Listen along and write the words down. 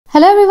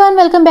Hello everyone,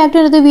 welcome back to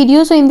another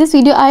video. So in this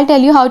video I'll tell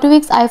you how to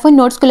fix iPhone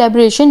Notes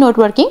collaboration not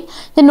working.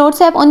 The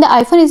Notes app on the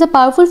iPhone is a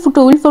powerful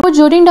tool for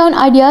jotting down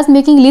ideas,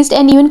 making lists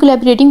and even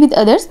collaborating with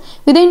others.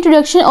 With the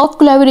introduction of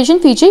collaboration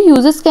feature,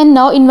 users can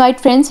now invite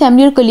friends,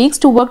 family or colleagues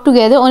to work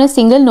together on a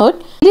single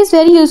note. It is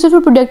very useful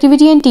for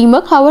productivity and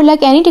teamwork. However,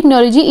 like any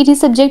technology, it is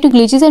subject to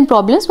glitches and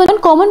problems.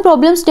 One common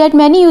problem that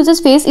many users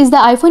face is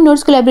the iPhone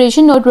Notes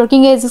collaboration not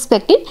working as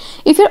expected.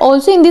 If you're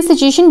also in this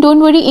situation,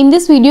 don't worry. In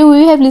this video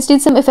we have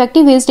listed some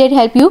effective ways that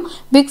help you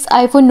fix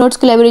iPhone Notes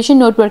collaboration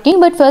not working.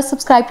 But first,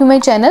 subscribe to my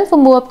channel for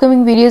more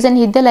upcoming videos and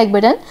hit the like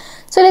button.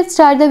 So let's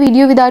start the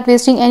video without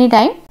wasting any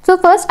time. So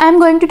first, I am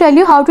going to tell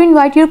you how to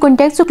invite your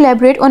contacts to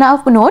collaborate on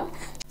a note.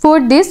 For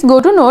this,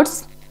 go to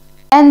Notes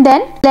and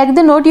then select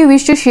the note you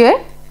wish to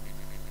share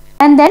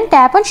and then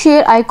tap on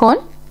share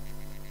icon.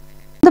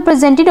 The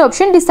presented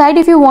option, decide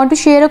if you want to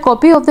share a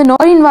copy of the note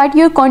or invite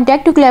your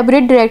contact to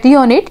collaborate directly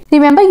on it.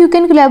 Remember, you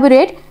can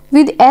collaborate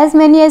with as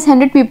many as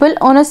 100 people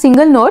on a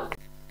single note.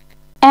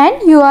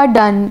 And you are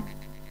done.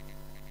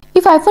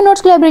 If iPhone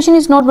Notes collaboration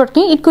is not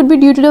working, it could be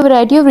due to a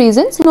variety of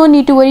reasons. No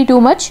need to worry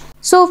too much.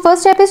 So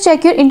first step is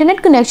check your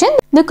internet connection.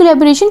 The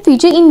collaboration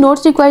feature in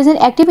Notes requires an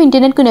active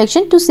internet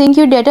connection to sync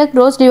your data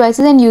across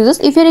devices and users.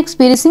 If you are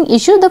experiencing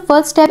issue, the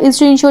first step is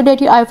to ensure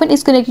that your iPhone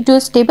is connected to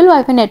a stable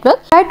Wi-Fi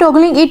network. Try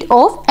toggling it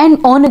off and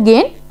on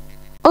again,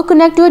 or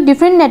connect to a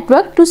different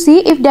network to see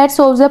if that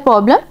solves the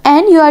problem,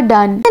 and you are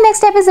done. The next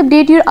step is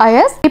update your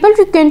iOS. Apple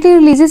frequently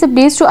releases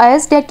updates to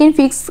iOS that can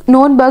fix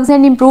known bugs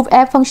and improve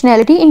app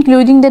functionality,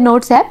 including the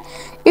Notes app.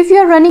 If you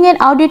are running an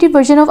outdated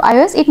version of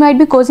iOS, it might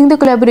be causing the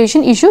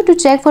collaboration issue. To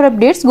check for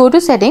updates, go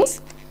to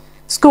Settings,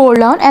 scroll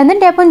down and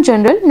then tap on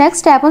General.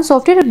 Next, tap on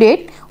Software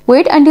Update.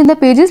 Wait until the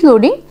page is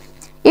loading.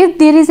 If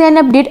there is an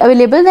update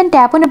available, then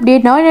tap on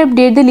Update Now and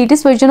update the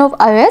latest version of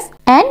iOS,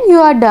 and you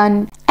are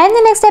done. And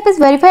the next step is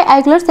verify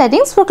iCloud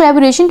settings. For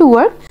collaboration to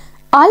work,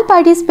 all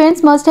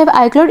participants must have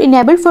iCloud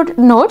enabled for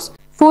Notes.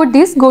 For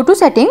this, go to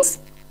Settings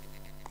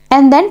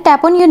and then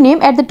tap on your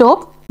name at the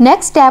top.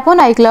 Next, tap on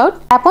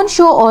iCloud, tap on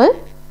Show All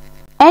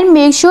and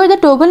make sure the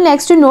toggle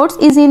next to Notes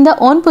is in the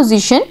on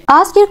position.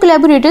 Ask your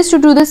collaborators to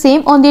do the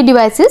same on their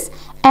devices,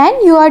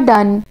 and you are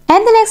done.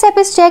 And the next step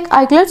is check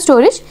iCloud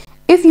storage.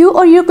 If you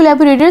or your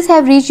collaborators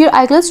have reached your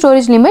iCloud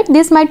storage limit,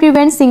 this might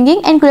prevent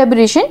syncing and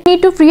collaboration. You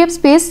need to free up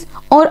space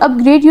or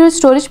upgrade your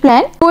storage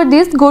plan. For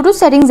this, go to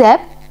Settings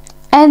app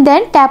and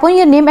then tap on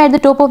your name at the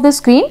top of the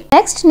screen.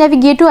 Next,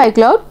 navigate to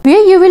iCloud,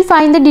 where you will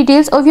find the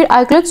details of your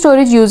iCloud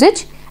storage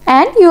usage,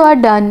 and you are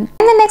done.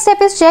 And the next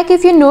step is check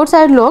if your notes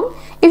are logged.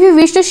 If you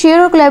wish to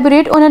share or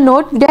collaborate on a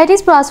note that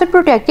is password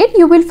protected,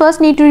 you will first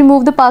need to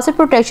remove the password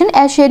protection,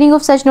 as sharing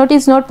of such note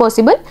is not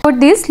possible. For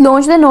this,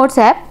 launch the Notes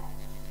app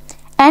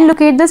and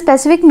locate the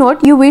specific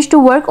note you wish to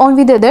work on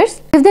with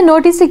others. If the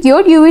note is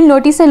secured, you will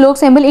notice a lock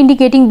symbol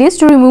indicating this.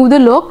 To remove the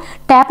lock,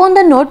 tap on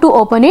the note to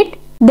open it,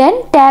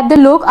 then tap the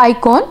lock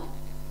icon.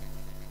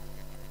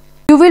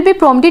 You will be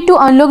prompted to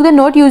unlock the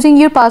note using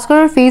your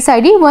passcode or Face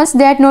ID. Once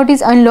that note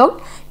is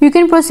unlocked, you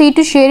can proceed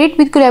to share it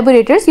with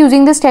collaborators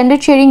using the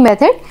standard sharing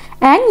method,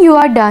 and you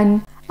are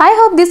done. I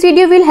hope this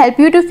video will help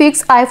you to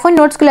fix iPhone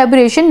Notes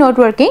collaboration not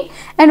working,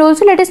 and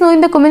also let us know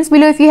in the comments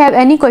below if you have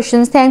any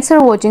questions. Thanks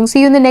for watching.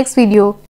 See you in the next video.